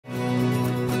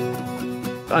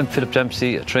I'm Philip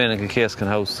Dempsey, a training in Kilcaiskin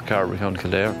House, Carbury Co,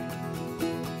 Kildare.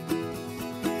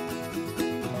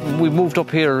 We moved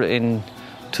up here in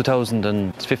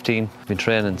 2015. We've been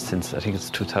training since I think it's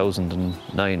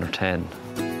 2009 or 10.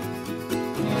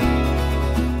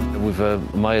 We've a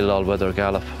mile all-weather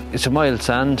gallop. It's a mile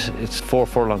sand, it's 4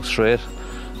 furlongs straight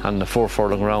and a 4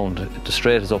 furlong round. The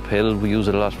straight is uphill, we use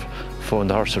it a lot for when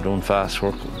the horses are doing fast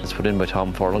work. It's put in by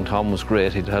Tom Furlong. Tom was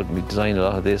great, he'd helped me design a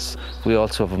lot of this. We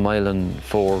also have a 1.4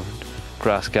 mile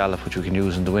grass gallop which we can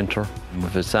use in the winter. We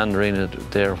have a sand arena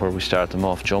there where we start them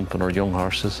off jumping our young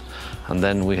horses, and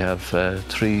then we have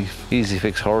 3 easy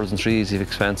fix hurdles and 3 easy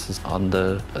fix fences on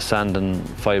the sand and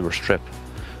fibre strip.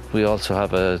 We also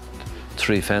have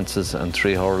 3 fences and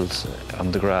 3 hurdles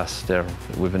on the grass there.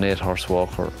 We have an 8 horse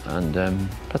walker, and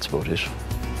that's about it.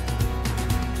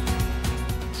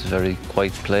 It's a very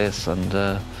quiet place,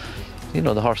 and you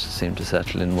know, the horses seem to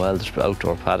settle in well. There's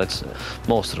outdoor paddocks.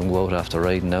 Most of them go out after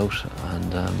riding out,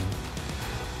 and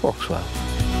works well.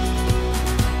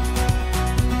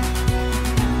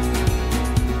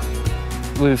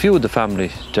 We have a few of the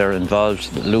family they're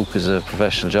involved. Luke is a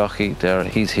professional jockey there.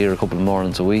 He's here a couple of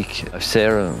mornings a week. I've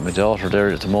Sarah, my daughter, there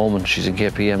at the moment. She's in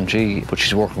KPMG, but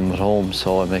she's working at home,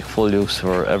 so I make full use of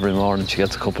her every morning. She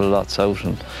gets a couple of lots out,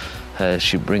 and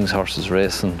she brings horses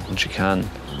racing when she can.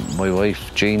 My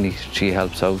wife, Jeannie, she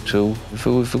helps out too.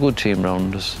 We've a good team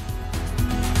around us.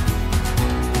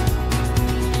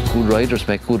 Good riders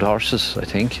make good horses, I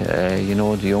think. You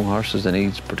know, the young horses, they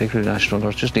need, particularly national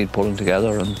horses, just need pulling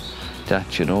together and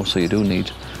that, you know, so you do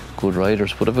need good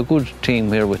riders. But I have a good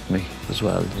team here with me as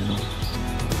well, you know.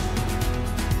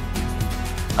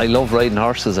 I love riding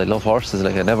horses. I love horses.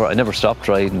 Like I never stopped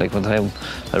riding. Like one time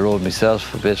I rode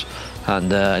myself a bit,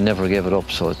 and I never gave it up.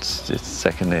 So it's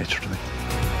second nature to me.